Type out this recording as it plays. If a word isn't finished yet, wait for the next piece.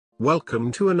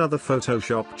Welcome to another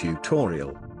Photoshop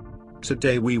tutorial.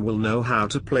 Today we will know how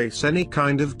to place any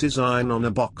kind of design on a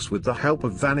box with the help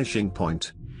of vanishing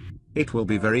point. It will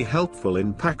be very helpful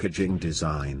in packaging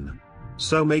design.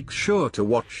 So make sure to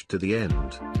watch to the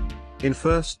end. In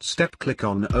first step, click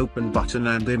on Open button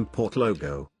and import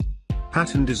logo,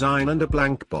 pattern design and a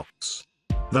blank box.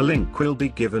 The link will be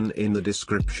given in the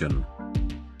description.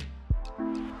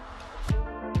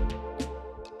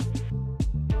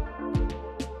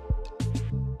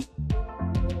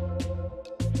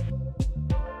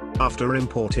 After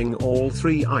importing all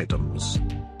three items,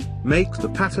 make the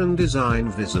pattern design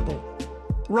visible.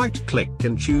 Right-click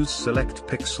and choose Select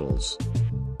Pixels.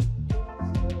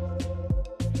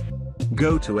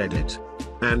 Go to Edit,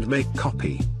 and make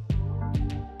Copy.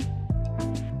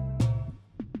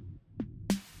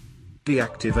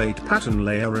 Deactivate Pattern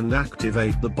Layer and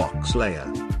activate the Box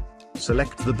Layer.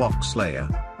 Select the Box Layer,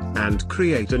 and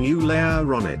create a new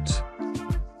layer on it.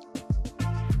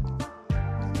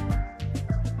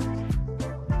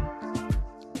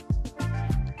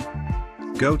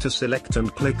 Go to Select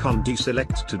and click on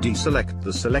Deselect to deselect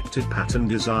the selected pattern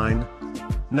design.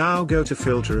 Now go to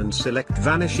Filter and select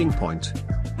Vanishing Point.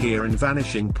 Here in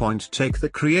Vanishing Point, take the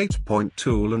Create Point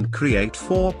tool and create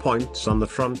 4 points on the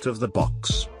front of the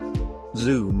box.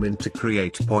 Zoom in to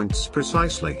create points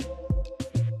precisely.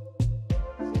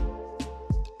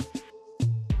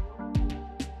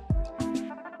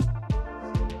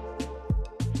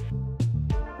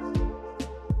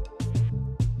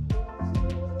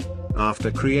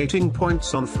 After creating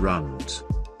points on front,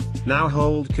 now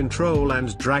hold Ctrl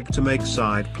and drag to make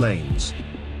side planes.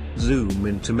 Zoom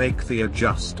in to make the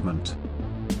adjustment.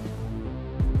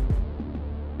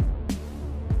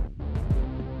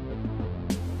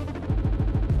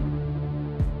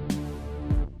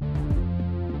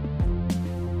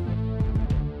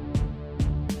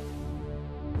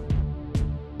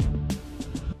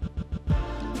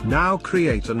 Now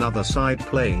create another side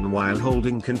plane while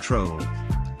holding Ctrl.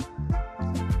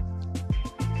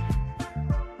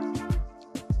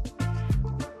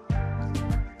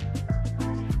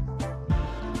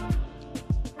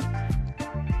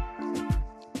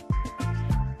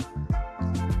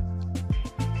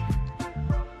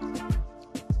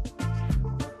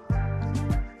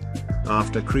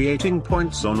 After creating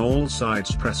points on all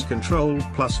sides, press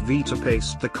Ctrl+V to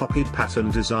paste the copied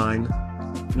pattern design.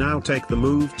 Now take the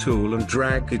Move tool and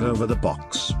drag it over the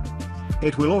box.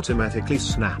 It will automatically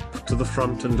snap to the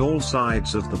front and all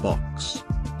sides of the box.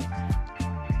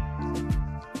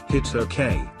 Hit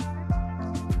OK.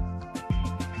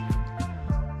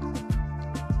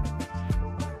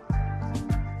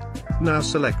 Now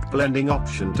select Blending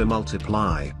option to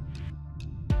multiply.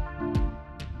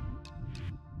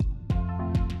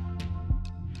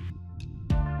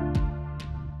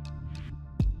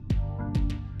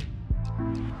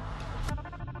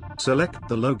 Select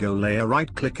the logo layer,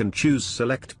 right-click and choose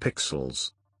Select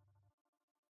Pixels.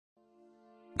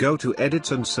 Go to Edit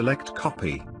and select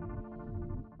Copy.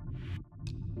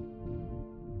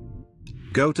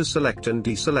 Go to Select and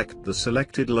deselect the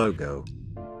selected logo.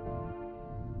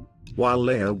 While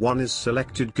layer 1 is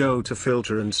selected, go to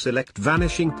Filter and select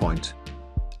Vanishing Point.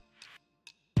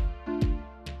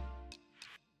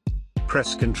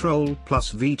 Press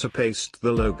Ctrl+V to paste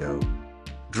the logo.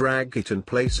 Drag it and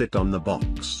place it on the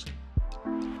box.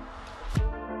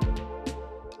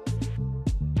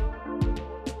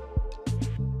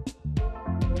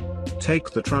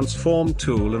 Take the Transform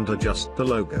tool and adjust the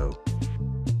logo.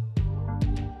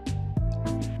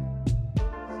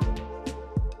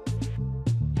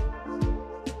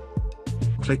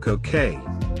 Click OK.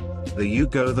 There you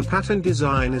go, the pattern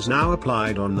design is now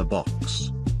applied on the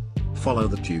box. Follow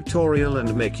the tutorial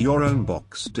and make your own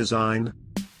box design.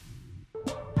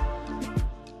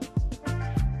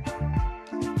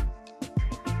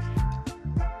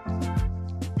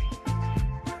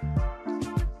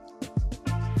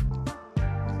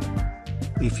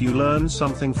 If you learned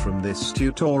something from this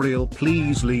tutorial,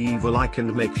 please leave a like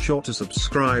and make sure to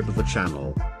subscribe the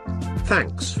channel.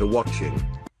 Thanks for watching.